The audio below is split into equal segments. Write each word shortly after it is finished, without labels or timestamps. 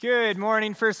Good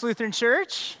morning, First Lutheran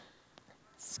Church.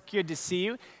 It's good to see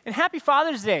you. And happy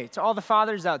Father's Day to all the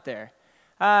fathers out there.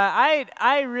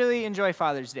 I really enjoy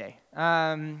Father's Day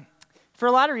for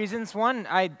a lot of reasons. One,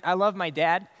 I love my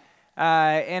dad,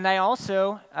 and I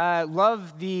also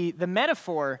love the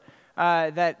metaphor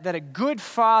that a good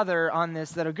father on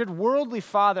this, that a good worldly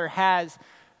father has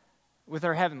with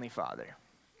our heavenly Father.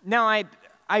 Now,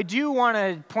 I do want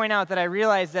to point out that I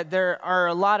realize that there are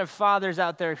a lot of fathers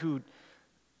out there who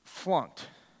flunked.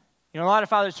 A lot of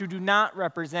fathers who do not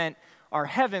represent our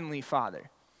heavenly Father.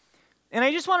 And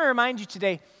I just want to remind you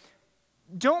today,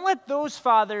 don't let those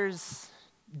fathers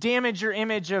damage your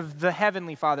image of the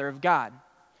heavenly Father, of God.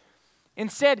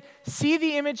 Instead, see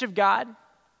the image of God,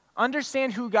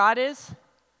 understand who God is,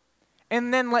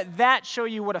 and then let that show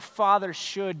you what a father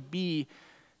should be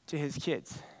to his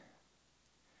kids.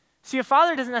 See, a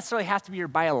father doesn't necessarily have to be your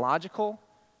biological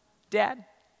dad.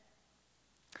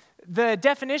 The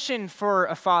definition for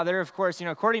a father, of course,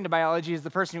 according to biology, is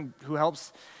the person who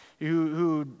helps,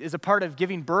 who is a part of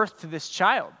giving birth to this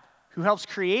child, who helps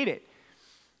create it.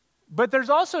 But there's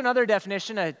also another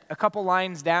definition, a couple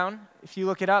lines down, if you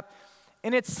look it up,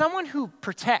 and it's someone who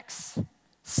protects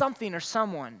something or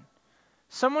someone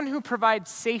who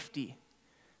provides safety,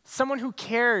 someone who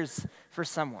cares for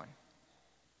someone.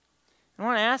 I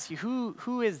want to ask you,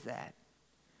 who is that?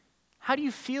 How do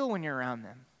you feel when you're around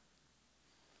them?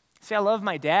 See, I love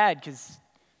my dad because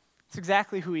it's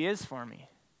exactly who he is for me.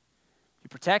 He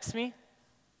protects me.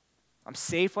 I'm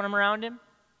safe when I'm around him.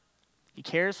 He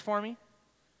cares for me.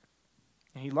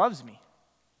 And he loves me.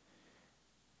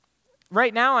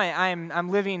 Right now, I'm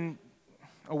living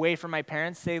away from my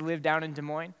parents. They live down in Des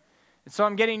Moines. And so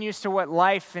I'm getting used to what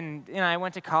life, and I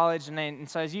went to college, and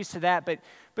so I was used to that.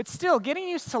 But still, getting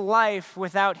used to life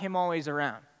without him always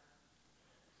around.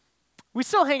 We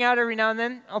still hang out every now and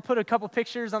then. I'll put a couple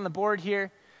pictures on the board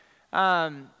here.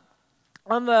 On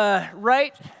the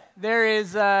right, there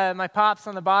is my pops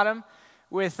on the bottom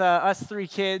with us three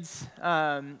kids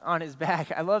on his back.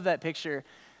 I love that picture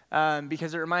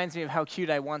because it reminds me of how cute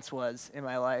I once was in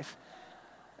my life.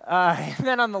 And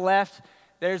then on the left,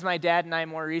 there's my dad and I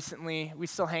more recently. We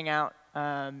still hang out.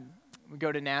 We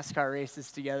go to NASCAR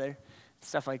races together,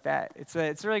 stuff like that. It's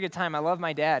a really good time. I love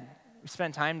my dad. We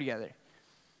spend time together.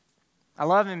 I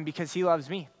love him because he loves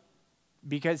me,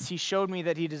 because he showed me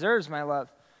that he deserves my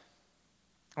love.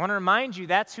 I want to remind you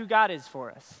that's who God is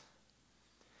for us.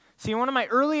 See, one of my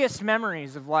earliest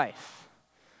memories of life,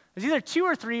 I was either 2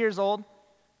 or 3 years old,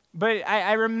 but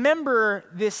I remember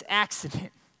this accident.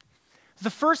 It was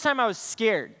the first time I was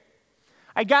scared.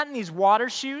 I'd gotten these water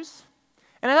shoes,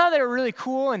 and I thought they were really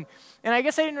cool, and I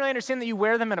guess I didn't really understand that you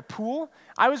wear them in a pool.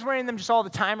 I was wearing them just all the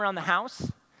time around the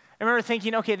house. I remember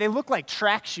thinking, okay, they look like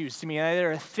track shoes to me. They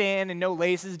were thin and no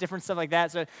laces, different stuff like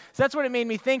that. So that's what it made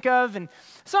me think of. And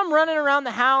so I'm running around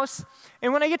the house.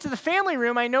 And when I get to the family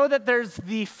room, I know that there's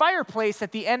the fireplace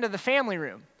at the end of the family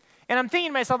room. And I'm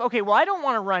thinking to myself, okay, well, I don't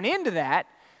want to run into that.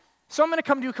 So I'm going to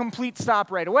come to a complete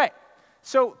stop right away.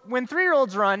 So when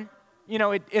 3-year-olds run,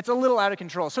 it's a little out of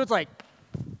control. So it's like,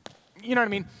 you know what I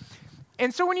mean?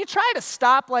 And so when you try to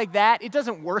stop like that, it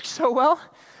doesn't work so well.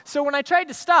 So when I tried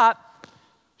to stop,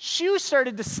 shoes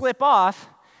started to slip off.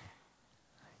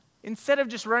 Instead of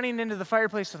just running into the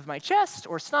fireplace with my chest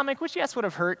or stomach, which yes would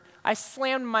have hurt, I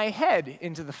slammed my head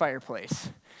into the fireplace.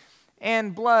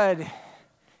 And blood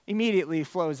immediately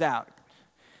flows out.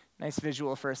 Nice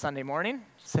visual for a Sunday morning.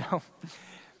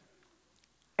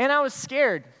 And I was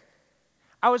scared.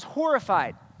 I was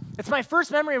horrified. It's my first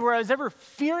memory where I was ever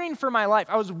fearing for my life.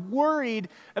 I was worried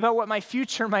about what my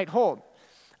future might hold.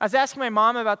 I was asking my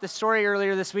mom about this story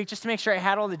earlier this week just to make sure I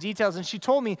had all the details, and she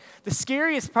told me the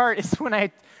scariest part is when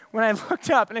I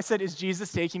looked up and I said, "Is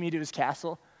Jesus taking me to his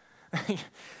castle?"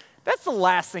 That's the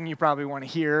last thing you probably want to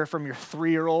hear from your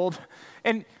 3-year-old.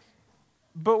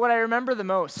 But what I remember the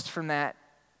most from that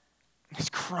is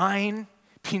crying,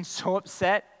 being so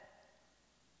upset.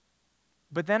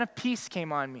 But then a peace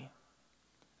came on me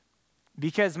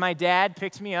because my dad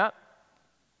picked me up.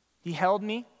 He held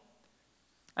me.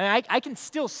 I can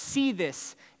still see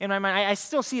this in my mind. I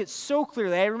still see it so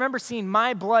clearly. I remember seeing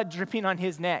my blood dripping on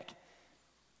his neck.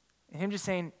 And him just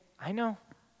saying, "I know."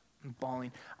 I'm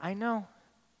bawling. I know.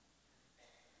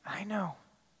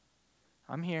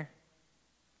 I'm here.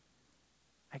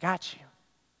 I got you.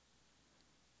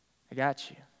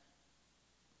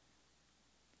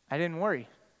 I didn't worry.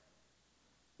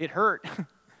 It hurt.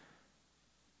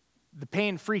 The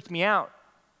pain freaked me out.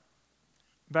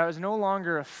 But I was no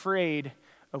longer afraid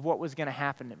of what was going to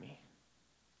happen to me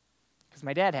because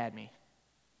my dad had me.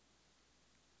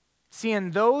 See,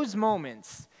 in those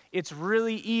moments, it's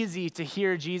really easy to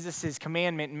hear Jesus'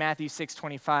 commandment in Matthew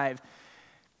 6:25,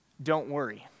 don't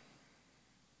worry.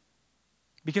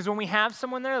 Because when we have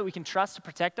someone there that we can trust to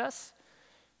protect us,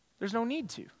 there's no need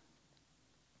to.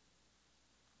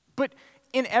 But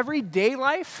in everyday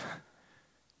life,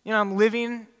 I'm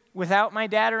living without my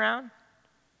dad around.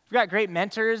 I've got great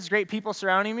mentors, great people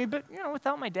surrounding me, but,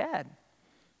 without my dad,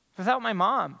 without my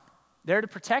mom, there to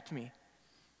protect me.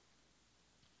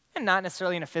 And not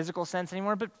necessarily in a physical sense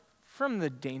anymore, but from the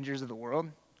dangers of the world.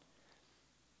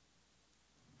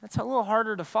 That's a little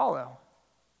harder to follow.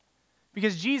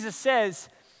 Because Jesus says,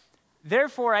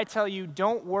 therefore I tell you,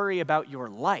 don't worry about your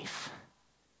life.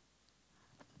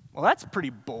 Well, that's pretty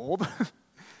bold. What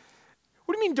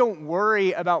do you mean, don't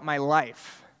worry about my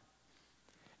life?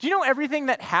 Do you know everything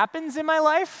that happens in my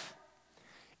life?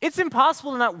 It's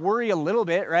impossible to not worry a little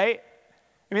bit, right?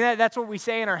 I mean, that's what we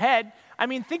say in our head. I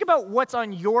mean, think about what's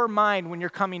on your mind when you're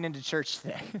coming into church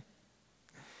today.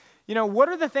 What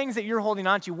are the things that you're holding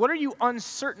on to? What are you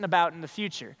uncertain about in the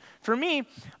future? For me,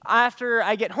 after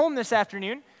I get home this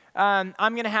afternoon, I'm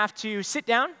going to have to sit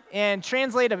down and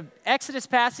translate an Exodus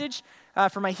passage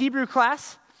for my Hebrew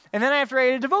class. And then I have to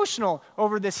write a devotional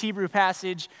over this Hebrew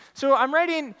passage. So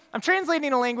I'm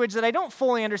translating a language that I don't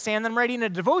fully understand. Then I'm writing a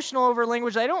devotional over a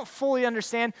language that I don't fully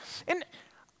understand. And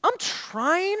I'm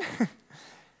trying, but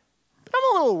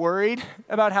I'm a little worried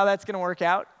about how that's going to work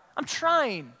out. I'm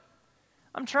trying,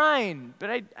 but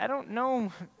I don't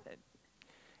know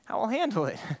how I'll handle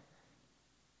it.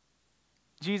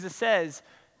 Jesus says,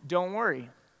 don't worry.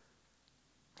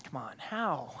 Come on,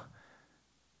 how?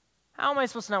 How am I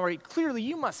supposed to not worry? Clearly,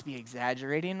 you must be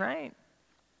exaggerating, right?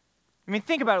 I mean,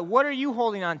 think about it. What are you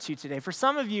holding on to today? For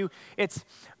some of you, it's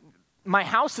my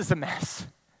house is a mess.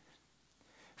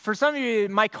 For some of you,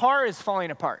 my car is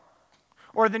falling apart.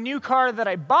 Or the new car that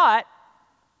I bought,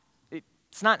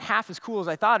 it's not half as cool as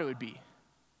I thought it would be.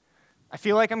 I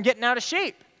feel like I'm getting out of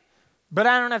shape, but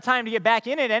I don't have time to get back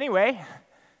in it anyway.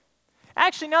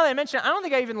 Actually, now that I mention it, I don't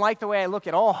think I even like the way I look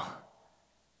at all.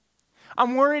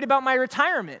 I'm worried about my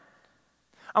retirement.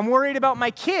 I'm worried about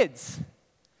my kids.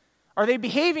 Are they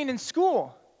behaving in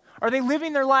school? Are they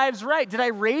living their lives right? Did I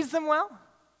raise them well?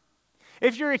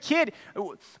 If you're a kid,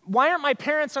 why aren't my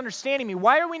parents understanding me?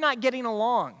 Why are we not getting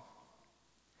along?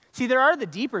 See, there are the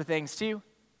deeper things too.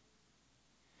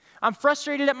 I'm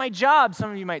frustrated at my job, some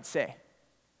of you might say.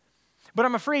 But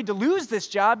I'm afraid to lose this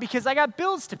job because I got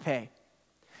bills to pay.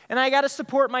 And I got to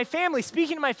support my family.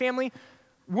 Speaking of my family,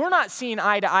 we're not seeing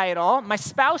eye to eye at all. My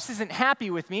spouse isn't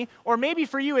happy with me. Or maybe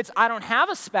for you, it's I don't have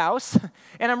a spouse,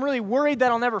 and I'm really worried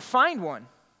that I'll never find one.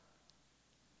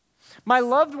 My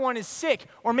loved one is sick,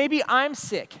 or maybe I'm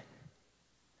sick.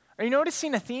 Are you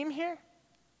noticing a theme here?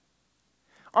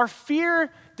 Our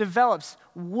fear develops.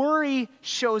 Worry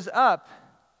shows up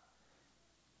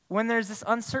when there's this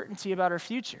uncertainty about our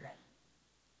future.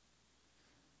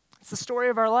 It's the story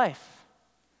of our life.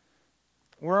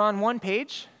 We're on one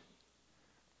page,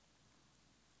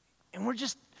 and I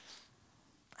just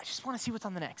want to see what's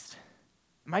on the next.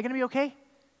 Am I going to be okay?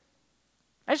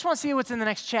 I just want to see what's in the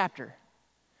next chapter.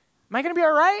 Am I going to be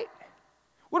all right?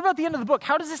 What about the end of the book?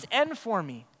 How does this end for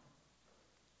me?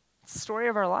 It's the story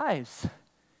of our lives.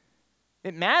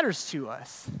 It matters to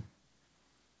us.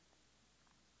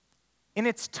 And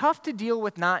it's tough to deal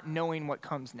with not knowing what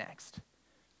comes next.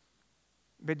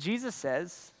 But Jesus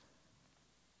says,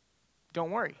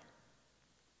 don't worry.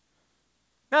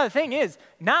 Now, the thing is,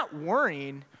 not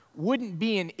worrying wouldn't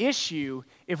be an issue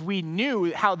if we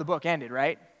knew how the book ended,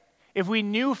 right? If we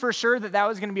knew for sure that that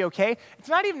was going to be okay. It's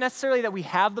not even necessarily that we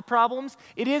have the problems.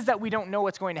 It is that we don't know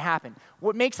what's going to happen.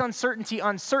 What makes uncertainty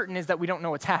uncertain is that we don't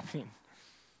know what's happening.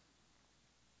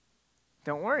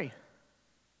 Don't worry.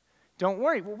 Don't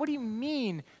worry. Well, what do you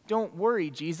mean, don't worry,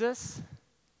 Jesus?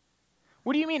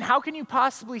 What do you mean? How can you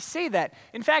possibly say that?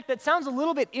 In fact, that sounds a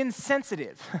little bit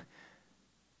insensitive.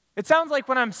 It sounds like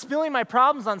when I'm spilling my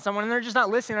problems on someone and they're just not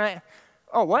listening,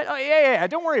 oh, what? Oh, yeah,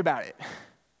 don't worry about it.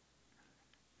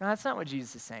 No, that's not what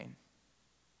Jesus is saying.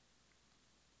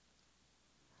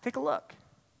 Take a look.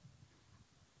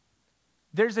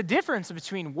 There's a difference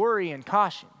between worry and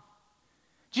caution.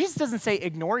 Jesus doesn't say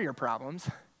ignore your problems.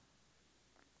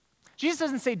 Jesus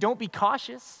doesn't say don't be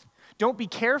cautious, don't be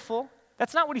careful.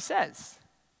 That's not what he says.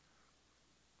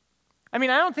 I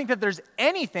mean, I don't think that there's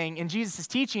anything in Jesus'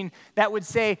 teaching that would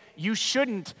say you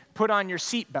shouldn't put on your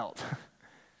seatbelt.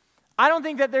 I don't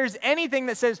think that there's anything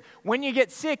that says when you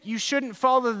get sick, you shouldn't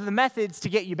follow the methods to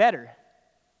get you better.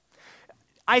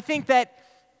 I think that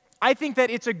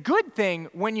it's a good thing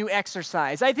when you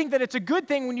exercise. I think that it's a good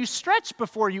thing when you stretch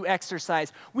before you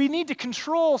exercise. We need to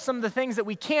control some of the things that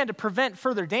we can to prevent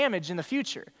further damage in the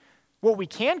future. what we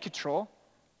can control.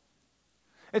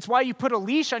 It's why you put a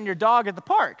leash on your dog at the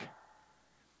park.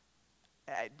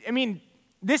 I mean,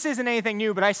 this isn't anything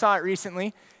new, but I saw it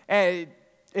recently.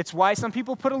 It's why some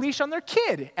people put a leash on their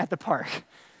kid at the park.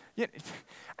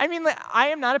 I mean, I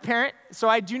am not a parent, so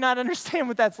I do not understand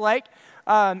what that's like.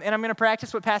 And I'm going to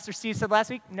practice what Pastor Steve said last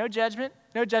week. No judgment,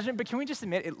 but can we just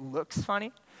admit it looks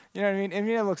funny? You know what I mean? I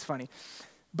mean, it looks funny.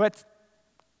 But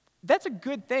that's a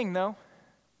good thing, though.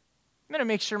 I'm going to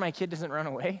make sure my kid doesn't run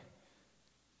away.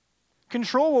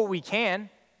 Control what we can.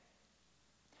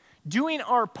 Doing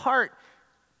our part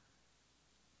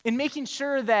in making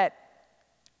sure that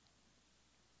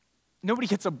nobody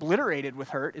gets obliterated with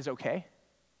hurt is okay.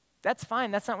 That's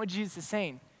fine. That's not what Jesus is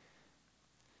saying.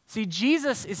 See,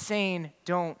 Jesus is saying,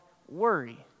 don't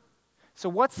worry. So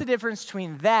what's the difference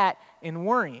between that and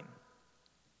worrying?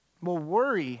 Well,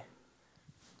 worry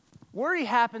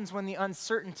happens when the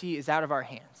uncertainty is out of our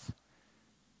hands.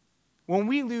 When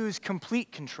we lose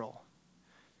complete control.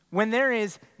 When there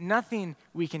is nothing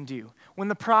we can do. When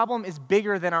the problem is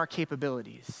bigger than our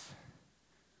capabilities.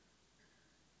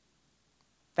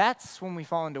 That's when we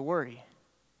fall into worry.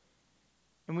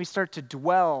 And we start to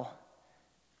dwell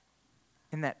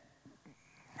in that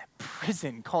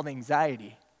prison called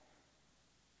anxiety.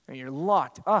 And you're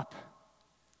locked up.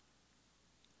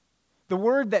 The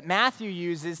word that Matthew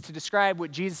uses to describe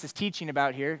what Jesus is teaching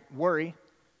about here, worry,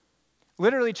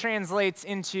 literally translates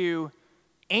into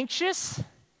anxious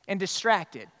and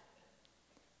distracted.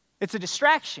 It's a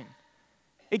distraction.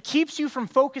 It keeps you from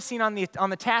focusing on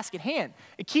the task at hand.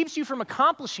 It keeps you from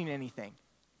accomplishing anything.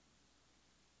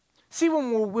 See,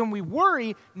 when we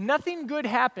worry, nothing good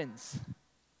happens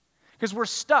because we're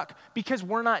stuck, because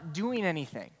we're not doing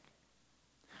anything.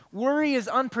 Worry is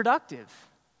unproductive,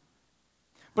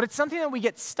 but it's something that we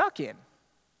get stuck in.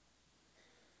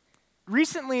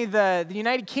 Recently, the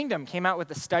United Kingdom came out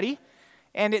with a study,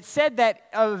 and it said that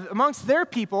amongst their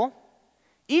people,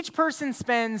 each person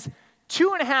spends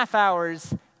 2.5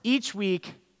 hours each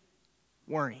week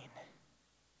worrying.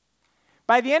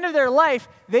 By the end of their life,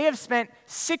 they have spent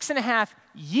 6.5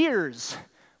 years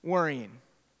worrying.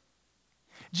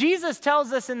 Jesus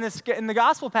tells us in the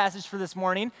gospel passage for this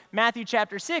morning, Matthew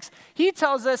chapter 6, he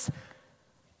tells us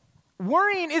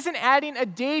worrying isn't adding a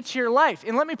day to your life.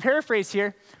 And let me paraphrase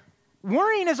here.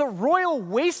 Worrying is a royal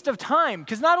waste of time,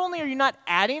 because not only are you not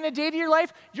adding a day to your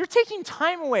life, you're taking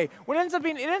time away. It ends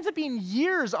up being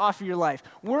years off of your life.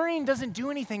 Worrying doesn't do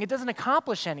anything. It doesn't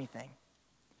accomplish anything.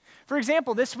 For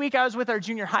example, this week I was with our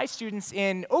junior high students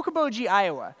in Okoboji,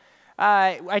 Iowa.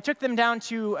 I took them down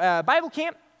to Bible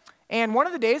camp, and one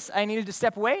of the days I needed to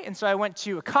step away, and so I went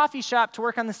to a coffee shop to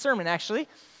work on the sermon, actually.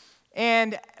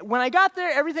 And when I got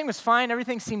there, everything was fine.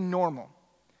 Everything seemed normal.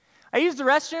 I used the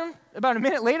restroom. About a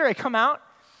minute later, I come out,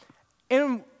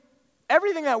 and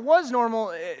everything that was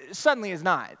normal suddenly is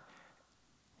not.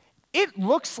 It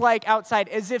looks like outside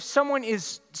as if someone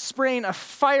is spraying a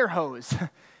fire hose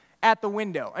at the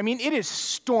window. I mean, it is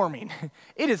storming.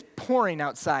 It is pouring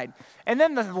outside. And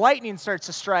then the lightning starts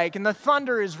to strike, and the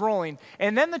thunder is rolling.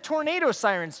 And then the tornado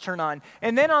sirens turn on.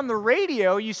 And then on the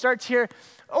radio, you start to hear,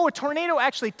 oh, a tornado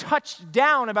actually touched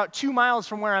down about 2 miles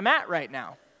from where I'm at right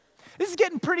now. This is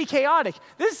getting pretty chaotic.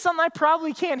 This is something I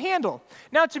probably can't handle.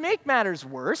 Now, to make matters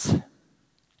worse,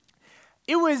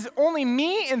 it was only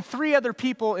me and 3 other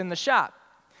people in the shop.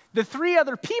 The 3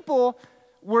 other people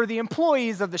were the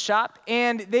employees of the shop,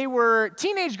 and they were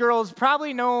teenage girls,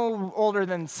 probably no older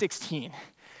than 16.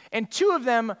 And 2 of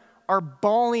them are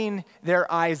bawling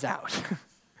their eyes out.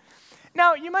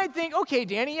 Now, you might think, okay,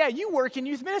 Danny, yeah, you work in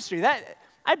youth ministry.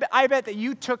 I bet that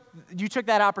you took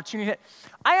that opportunity.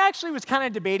 I actually was kind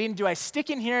of debating, do I stick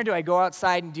in here, or do I go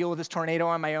outside and deal with this tornado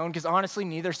on my own? Because honestly,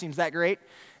 neither seems that great.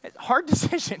 Hard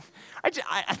decision.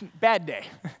 Bad day.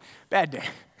 Bad day.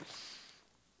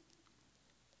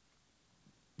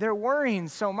 They're worrying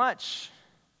so much.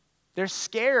 They're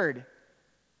scared.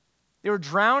 They were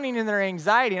drowning in their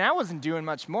anxiety, and I wasn't doing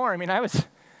much more. I mean, I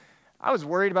was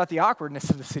worried about the awkwardness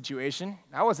of the situation.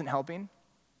 I wasn't helping.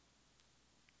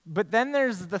 But then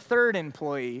there's the 3rd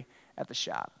employee at the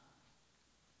shop.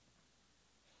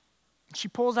 She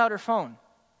pulls out her phone.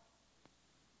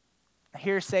 I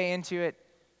hear her say into it,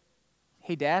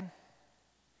 "Hey, Dad,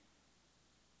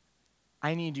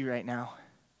 I need you right now."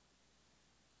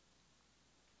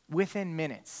 Within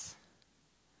minutes,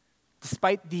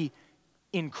 despite the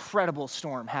incredible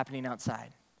storm happening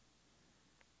outside,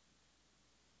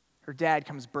 her dad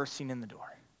comes bursting in the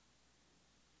door,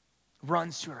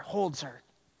 runs to her, holds her.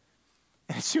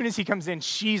 And as soon as he comes in,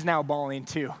 she's now bawling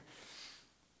too.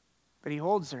 But he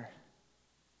holds her.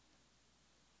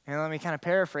 And let me kind of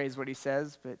paraphrase what he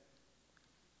says, but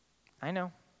I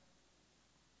know.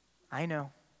 I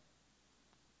know.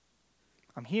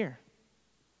 I'm here.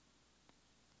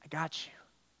 I got you.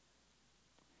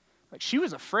 Like, she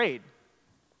was afraid,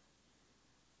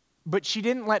 but she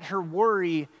didn't let her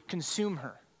worry consume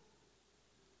her.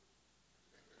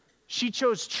 She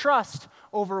chose trust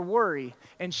over worry,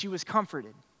 and she was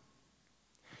comforted.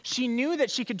 She knew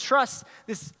that she could trust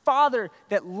this Father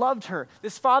that loved her,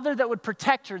 this Father that would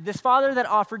protect her, this Father that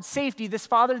offered safety, this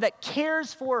Father that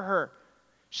cares for her.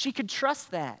 She could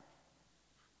trust that.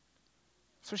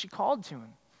 So she called to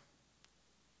him.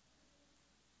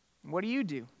 What do you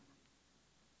do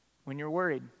when you're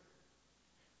worried,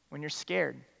 when you're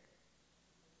scared?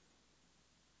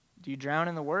 Do you drown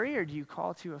in the worry, or do you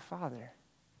call to a Father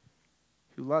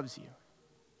who loves you?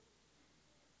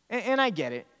 And I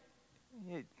get it.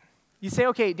 You say,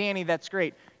 okay, Danny, that's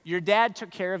great. Your dad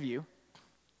took care of you,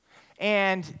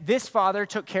 and this father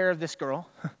took care of this girl.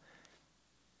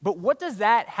 But what does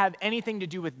that have anything to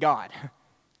do with God?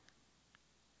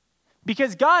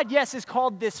 Because God, yes, is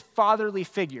called this fatherly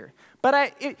figure.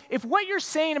 But if what you're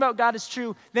saying about God is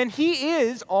true, then he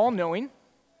is all-knowing.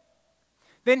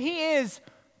 Then he is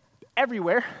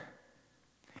everywhere.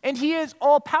 And he is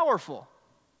all-powerful.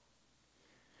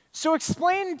 So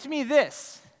explain to me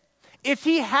this. If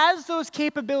he has those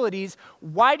capabilities,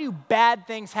 why do bad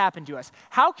things happen to us?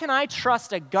 How can I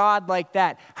trust a God like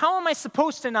that? How am I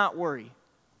supposed to not worry?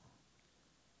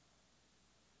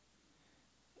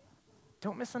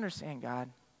 Don't misunderstand God.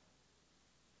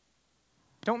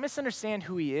 Don't misunderstand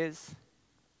who he is.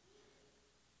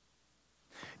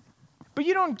 But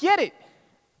you don't get it.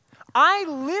 I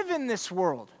live in this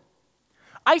world.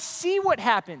 I see what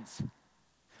happens.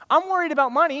 I'm worried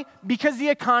about money because the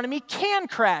economy can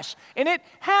crash, and it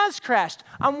has crashed.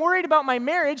 I'm worried about my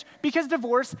marriage because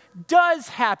divorce does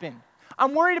happen.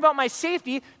 I'm worried about my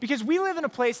safety because we live in a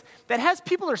place that has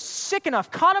people that are sick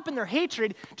enough, caught up in their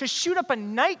hatred, to shoot up a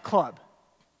nightclub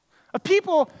of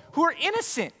people who are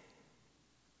innocent.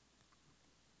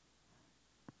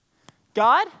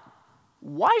 God,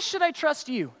 why should I trust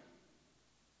you?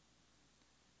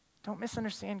 Don't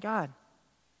misunderstand God.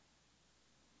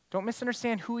 Don't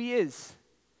misunderstand who he is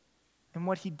and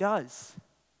what he does.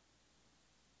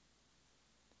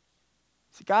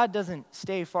 See, God doesn't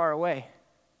stay far away.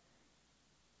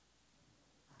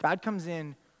 God comes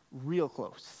in real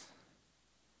close.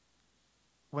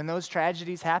 When those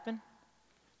tragedies happen,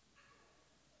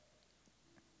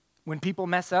 when people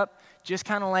mess up, just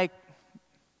kind of like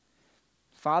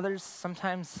fathers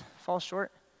sometimes fall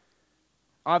short,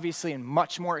 obviously in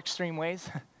much more extreme ways,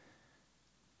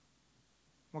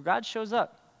 well, God shows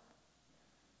up.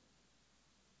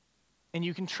 And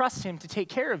you can trust him to take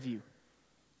care of you.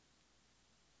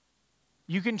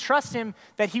 You can trust him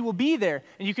that he will be there.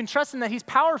 And you can trust him that he's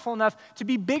powerful enough to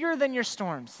be bigger than your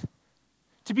storms,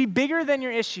 to be bigger than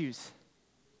your issues,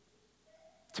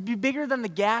 to be bigger than the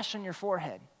gash on your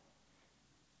forehead.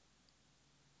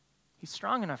 He's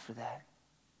strong enough for that.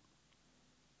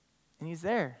 And he's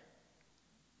there.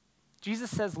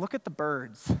 Jesus says, look at the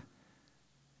birds.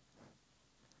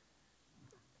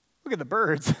 Look at the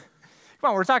birds.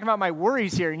 Come on, we're talking about my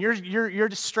worries here, and you're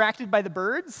distracted by the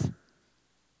birds?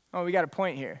 Oh, we got a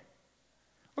point here.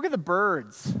 Look at the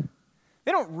birds.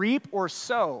 They don't reap or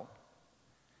sow.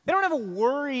 They don't have a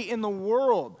worry in the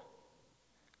world.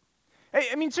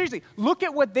 I mean, seriously, look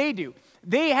at what they do.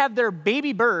 They have their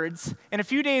baby birds, and a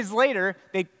few days later,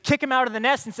 they kick them out of the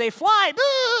nest and say, fly,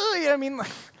 boo! You know what I mean?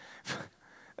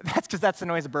 That's because that's the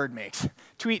noise a bird makes.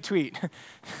 Tweet, tweet.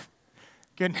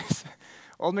 Goodness.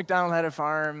 Old MacDonald had a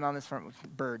farm, on this farm,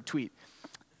 bird, tweet.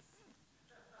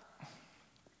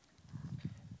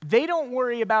 They don't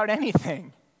worry about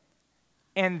anything,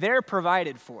 and they're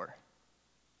provided for.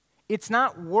 It's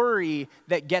not worry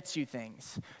that gets you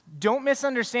things. Don't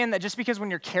misunderstand that just because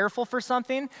when you're careful for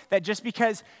something, that just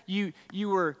because you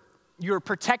were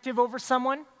protective over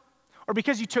someone, or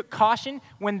because you took caution,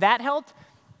 when that helped,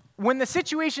 when the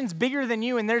situation's bigger than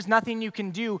you and there's nothing you can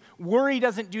do, worry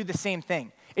doesn't do the same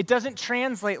thing. It doesn't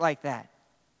translate like that.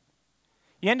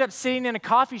 You end up sitting in a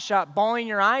coffee shop, bawling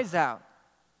your eyes out,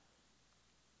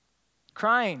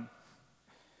 crying,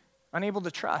 unable to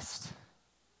trust.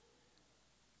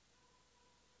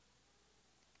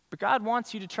 But God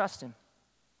wants you to trust him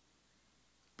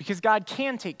because God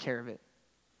can take care of it.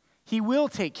 He will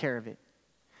take care of it.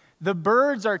 The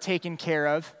birds are taken care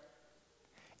of,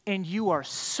 and you are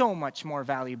so much more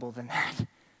valuable than that.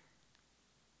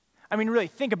 I mean, really,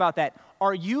 think about that.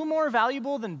 Are you more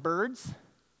valuable than birds?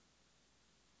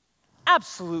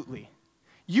 Absolutely.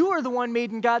 You are the one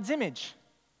made in God's image.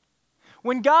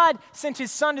 When God sent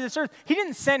his son to this earth, he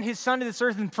didn't send his son to this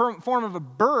earth in form of a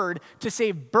bird to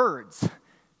save birds.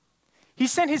 He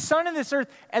sent his son to this earth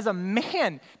as a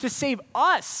man to save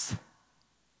us.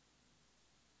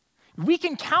 We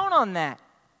can count on that.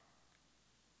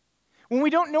 When we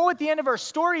don't know what the end of our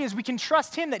story is, we can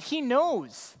trust him that he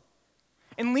knows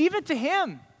and leave it to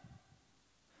him.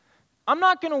 I'm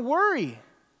not going to worry.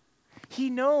 He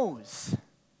knows.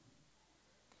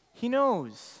 He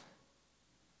knows.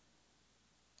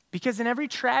 Because in every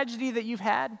tragedy that you've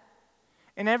had,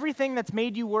 in everything that's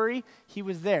made you worry, he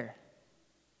was there.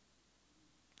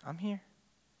 I'm here.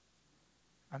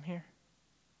 I'm here.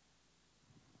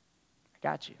 I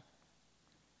got you.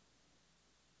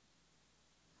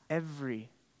 Every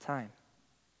time.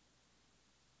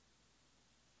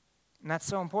 And that's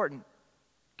so important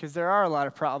because there are a lot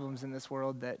of problems in this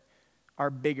world that are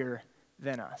bigger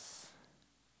than us.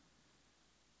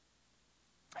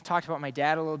 I talked about my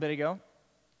dad a little bit ago.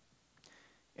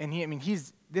 And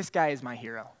this guy is my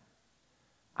hero.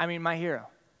 My hero.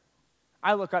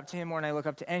 I look up to him more than I look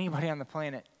up to anybody on the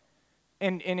planet.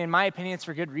 And in my opinion, it's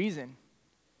for good reason.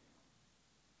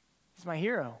 He's my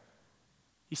hero.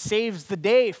 He saves the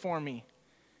day for me.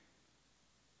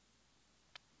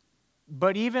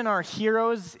 But even our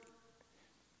heroes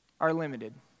are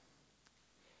limited.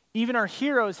 Even our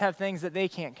heroes have things that they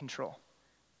can't control.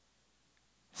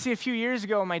 See, a few years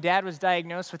ago, my dad was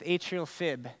diagnosed with atrial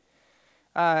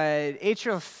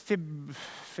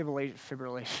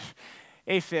fibrillation,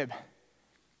 AFib.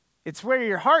 It's where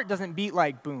your heart doesn't beat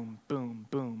like boom, boom,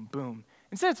 boom, boom.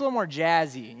 Instead, it's a little more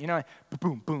jazzy,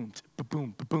 boom, boom,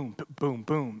 boom, boom, boom,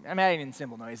 boom. I'm adding in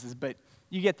cymbal noises, but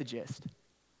you get the gist.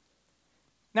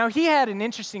 Now, he had an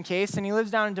interesting case, and he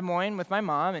lives down in Des Moines with my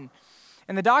mom,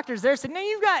 and the doctors there said, "No,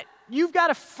 you've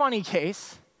got a funny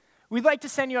case. We'd like to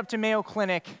send you up to Mayo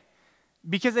Clinic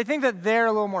because I think that they're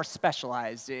a little more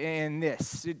specialized in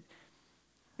this."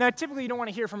 Now, typically, you don't want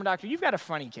to hear from a doctor, "You've got a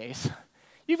funny case.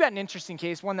 You've got an interesting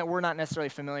case, one that we're not necessarily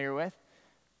familiar with."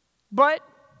 But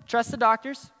trust the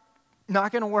doctors,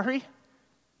 not going to worry.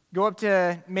 Go up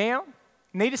to Mayo,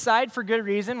 and they decide for good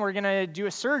reason, we're going to do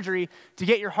a surgery to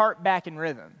get your heart back in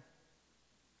rhythm,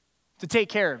 to take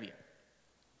care of you.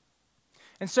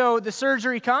 And so the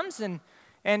surgery comes, and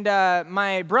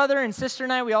my brother and sister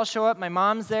and I, we all show up. My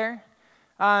mom's there.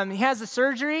 He has the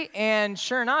surgery, and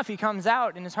sure enough, he comes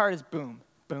out, and his heart is boom,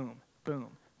 boom,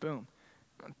 boom, boom.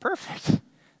 Perfect.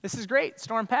 This is great.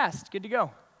 Storm passed. Good to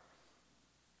go.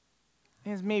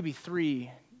 It's maybe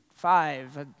 3,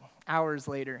 5 hours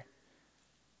later.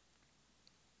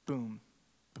 Boom,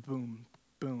 boom,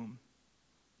 boom,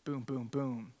 boom, boom,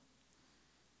 boom.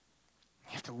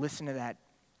 You have to listen to that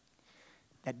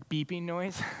beeping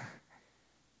noise.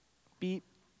 Beep,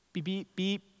 beep, beep,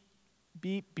 beep,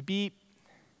 beep, beep, beep.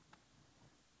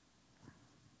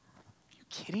 Are you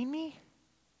kidding me?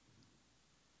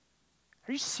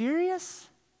 Are you serious?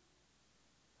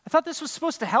 I thought this was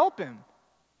supposed to help him.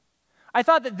 I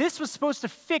thought that this was supposed to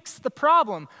fix the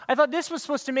problem. I thought this was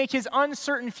supposed to make his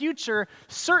uncertain future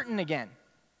certain again.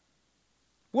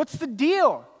 What's the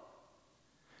deal?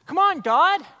 Come on,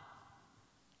 God.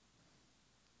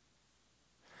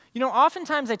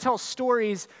 Oftentimes I tell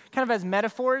stories kind of as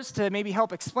metaphors to maybe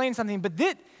help explain something, but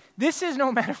this is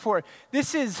no metaphor.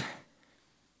 This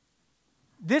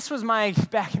was my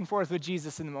back and forth with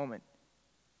Jesus in the moment.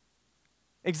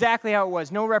 Exactly how it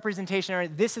was. No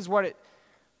representation. This is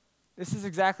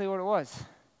exactly what it was.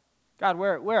 God,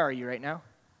 where are you right now?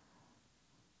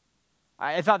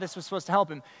 I thought this was supposed to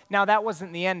help him. Now, that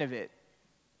wasn't the end of it.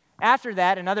 After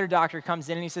that, another doctor comes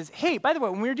in and he says, "Hey, by the way,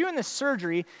 when we were doing this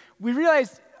surgery, we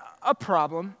realized a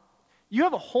problem. You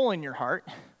have a hole in your heart."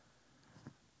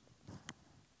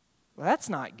 Well, that's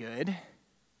not good.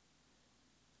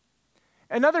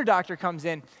 Another doctor comes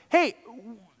in. "Hey,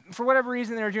 for whatever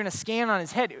reason, they were doing a scan on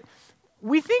his head.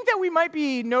 We think that we might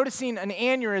be noticing an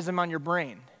aneurysm on your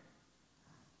brain."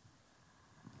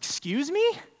 Excuse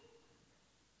me?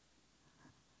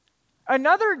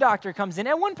 Another doctor comes in.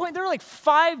 At one point, there were like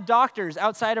 5 doctors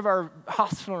outside of our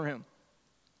hospital room.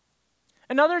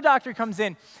 Another doctor comes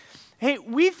in. "Hey,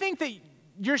 we think that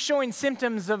you're showing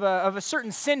symptoms of a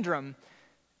certain syndrome,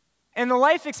 and the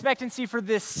life expectancy for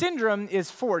this syndrome is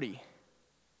 40.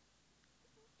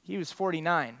 He was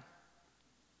 49.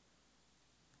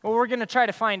 "Well, we're going to try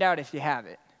to find out if you have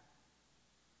it."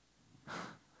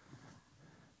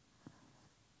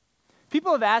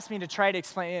 People have asked me to try to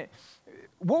explain it.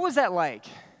 What was that like?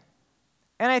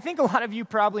 And I think a lot of you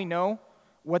probably know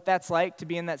what that's like to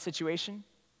be in that situation.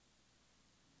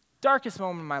 Darkest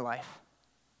moment of my life.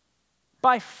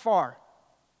 By far.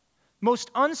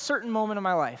 Most uncertain moment of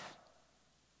my life.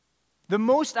 The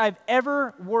most I've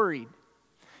ever worried.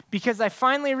 Because I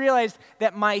finally realized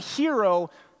that my hero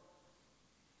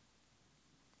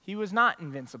he was not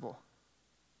invincible.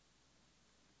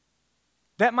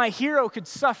 That my hero could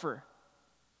suffer.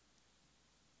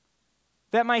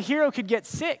 That my hero could get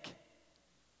sick.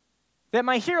 That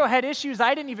my hero had issues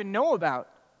I didn't even know about.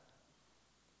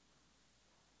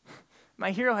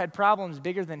 My hero had problems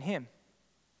bigger than him.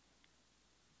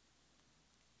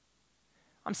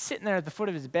 I'm sitting there at the foot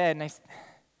of his bed, and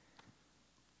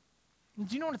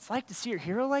do you know what it's like to see your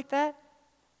hero like that?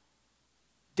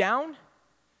 Down?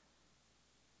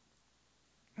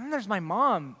 And then there's my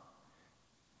mom.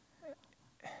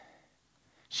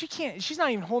 She's not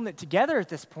even holding it together at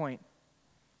this point.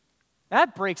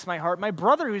 That breaks my heart. My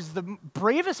brother, who's the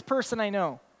bravest person I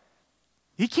know,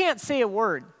 he can't say a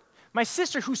word. My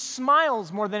sister, who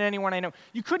smiles more than anyone I know,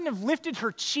 you couldn't have lifted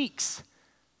her cheeks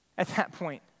at that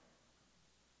point.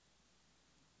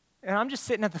 And I'm just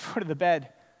sitting at the foot of the bed.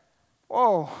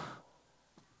 Whoa.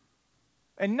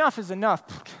 Enough is enough.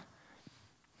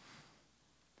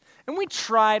 And we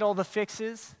tried all the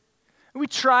fixes. We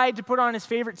tried to put on his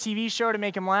favorite TV show to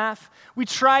make him laugh. We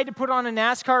tried to put on a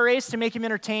NASCAR race to make him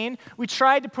entertained. We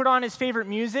tried to put on his favorite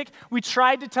music. We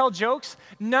tried to tell jokes.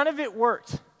 None of it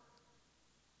worked.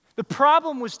 The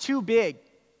problem was too big.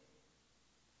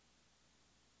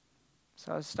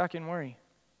 So I was stuck in worry.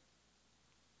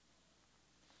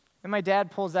 And my dad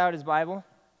pulls out his Bible.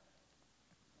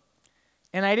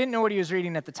 And I didn't know what he was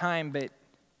reading at the time, but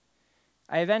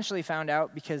I eventually found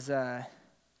out because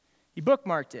he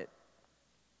bookmarked it.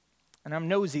 And I'm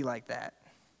nosy like that.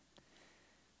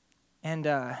 And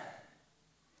to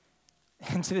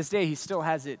this day, he still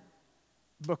has it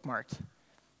bookmarked.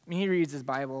 I mean, he reads his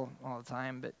Bible all the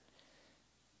time, but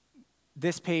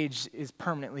this page is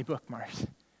permanently bookmarked.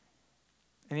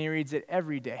 And he reads it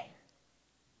every day.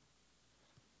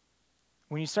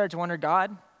 When you start to wonder,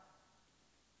 God,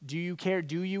 do you care?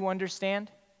 Do you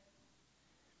understand?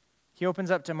 He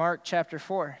opens up to Mark chapter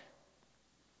 4.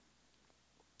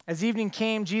 As evening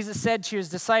came, Jesus said to his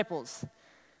disciples,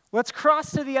 "Let's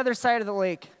cross to the other side of the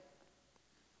lake."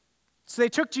 So they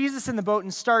took Jesus in the boat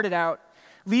and started out,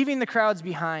 leaving the crowds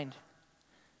behind.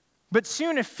 But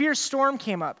soon a fierce storm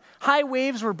came up. High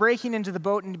waves were breaking into the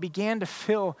boat and began to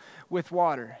fill with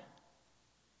water.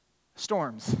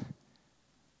 Storms.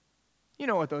 You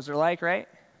know what those are like, right?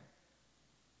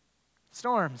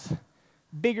 Storms.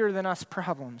 Bigger than us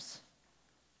problems.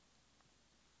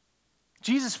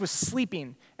 Jesus was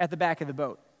sleeping at the back of the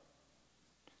boat.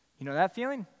 You know that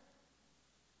feeling?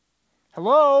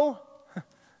 Hello? The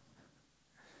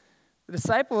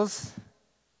disciples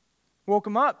woke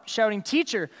him up, shouting,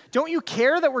 "Teacher, don't you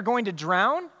care that we're going to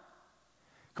drown?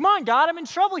 Come on, God, I'm in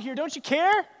trouble here. Don't you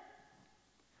care?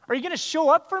 Are you going to show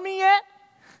up for me yet?"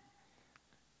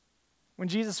 When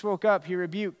Jesus woke up, he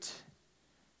rebuked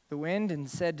the wind and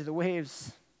said to the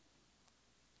waves,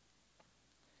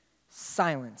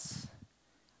 "Silence.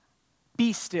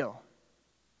 Be still."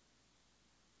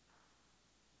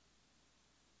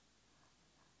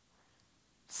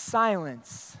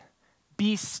 Silence.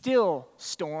 Be still,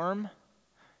 storm.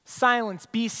 Silence.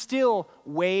 Be still,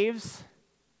 waves.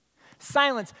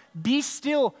 Silence. Be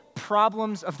still,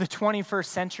 problems of the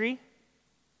 21st century.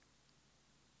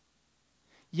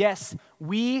 Yes,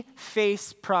 we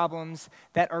face problems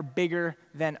that are bigger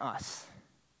than us.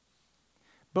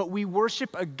 But we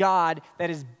worship a God that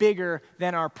is bigger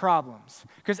than our problems.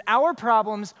 Because our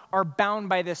problems are bound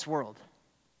by this world.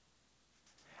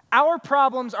 Our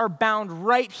problems are bound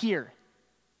right here.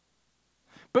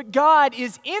 But God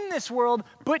is in this world,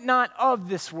 but not of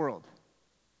this world.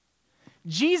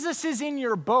 Jesus is in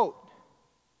your boat.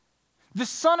 The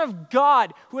Son of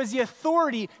God, who has the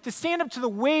authority to stand up to the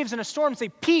waves in a storm and say,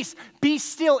 "Peace, be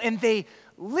still," and they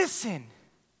listen.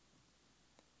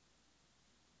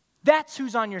 That's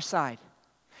who's on your side.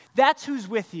 That's who's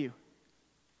with you.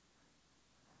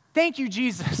 Thank you,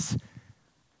 Jesus,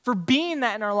 for being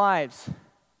that in our lives.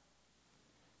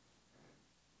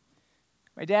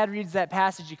 My dad reads that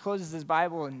passage, he closes his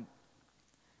Bible, and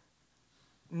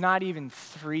not even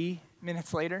 3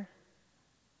 minutes later,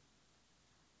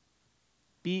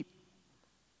 beep,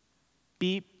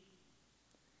 beep,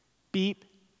 beep,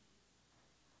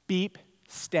 beep,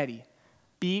 steady.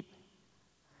 Beep,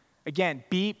 again,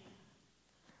 beep,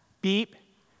 beep,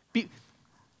 beep,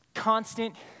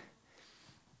 constant.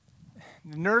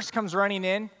 The nurse comes running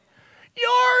in.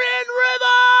 "You're in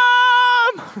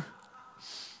rhythm!"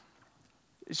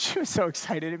 She was so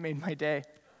excited, it made my day.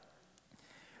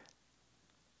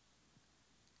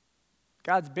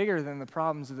 God's bigger than the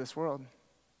problems of this world.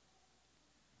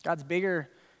 God's bigger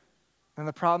than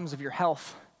the problems of your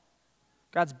health.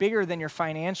 God's bigger than your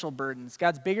financial burdens.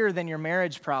 God's bigger than your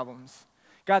marriage problems.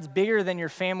 God's bigger than your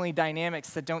family dynamics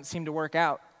that don't seem to work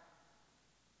out.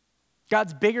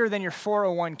 God's bigger than your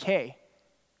 401k.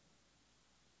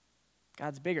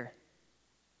 God's bigger.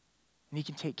 And he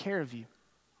can take care of you.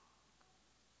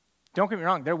 Don't get me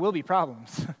wrong, there will be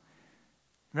problems.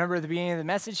 Remember at the beginning of the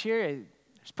message here?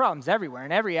 There's problems everywhere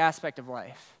in every aspect of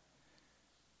life.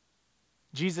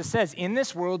 Jesus says, in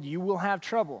this world you will have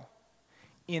trouble.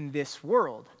 In this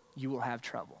world you will have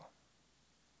trouble.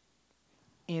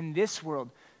 In this world,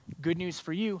 good news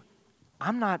for you,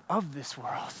 I'm not of this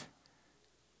world.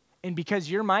 And because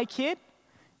you're my kid,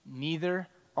 neither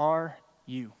are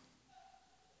you.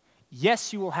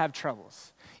 Yes, you will have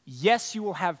troubles. Yes, you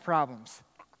will have problems.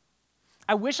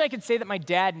 I wish I could say that my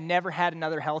dad never had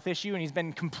another health issue and he's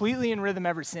been completely in rhythm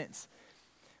ever since.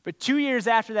 But 2 years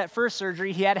after that first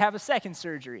surgery, he had to have a second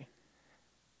surgery.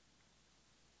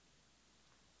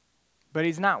 But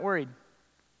he's not worried.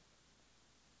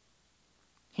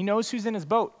 He knows who's in his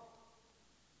boat.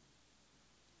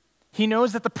 He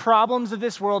knows that the problems of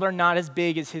this world are not as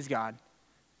big as his God.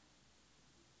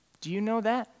 Do you know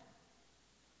that?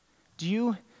 Do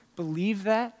you believe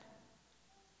that?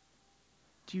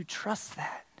 Do you trust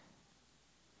that?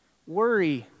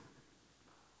 Worry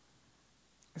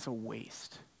is a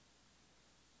waste.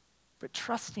 But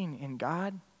trusting in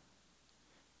God,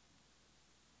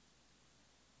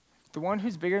 the one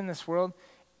who's bigger than this world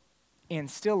and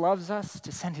still loves us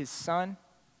to send his son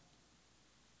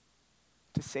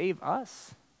to save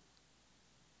us,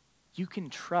 you can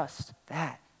trust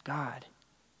that God.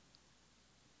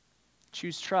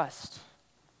 Choose trust.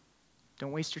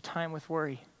 Don't waste your time with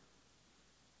worry.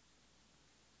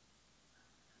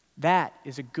 That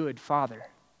is a good father.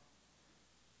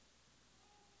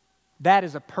 That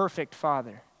is a perfect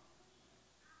father.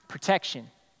 Protection,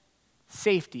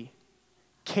 safety,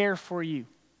 care for you,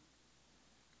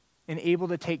 and able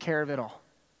to take care of it all.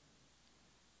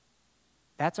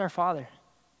 That's our Father.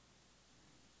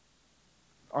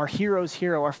 Our hero's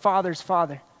hero, our Father's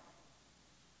Father.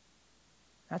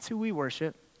 That's who we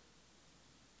worship.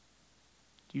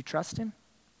 Do you trust him?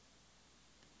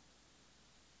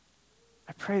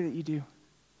 I pray that you do.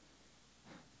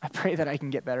 I pray that I can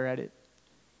get better at it.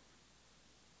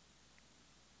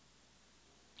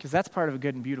 Because that's part of a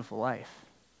good and beautiful life.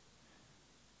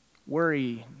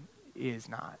 Worry is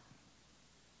not.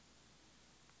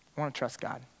 I want to trust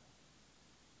God.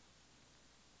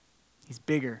 He's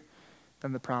bigger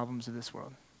than the problems of this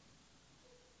world.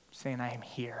 Saying, I am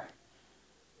here.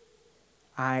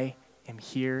 I am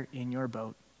here in your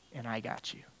boat, and I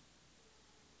got you.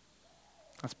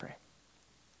 Let's pray.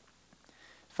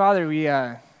 Father,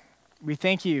 we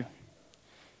thank you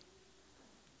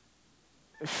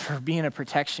for being a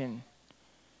protection,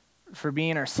 for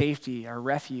being our safety, our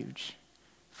refuge,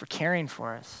 for caring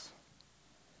for us.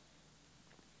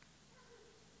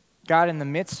 God, in the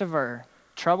midst of our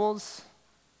troubles,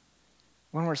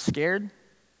 when we're scared,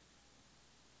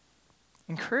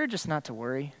 encourage us not to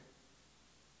worry.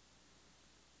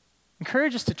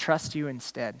 Encourage us to trust you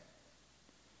instead.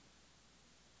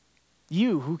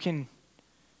 You who can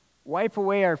wipe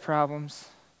away our problems,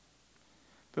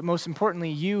 but most importantly,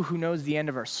 you who knows the end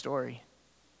of our story.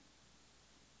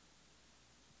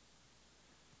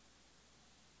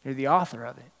 You're the author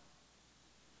of it.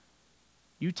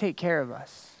 You take care of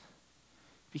us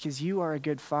because you are a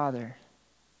good father,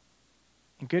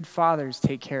 and good fathers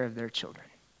take care of their children.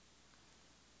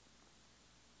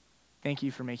 Thank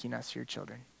you for making us your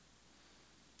children.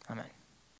 Amen.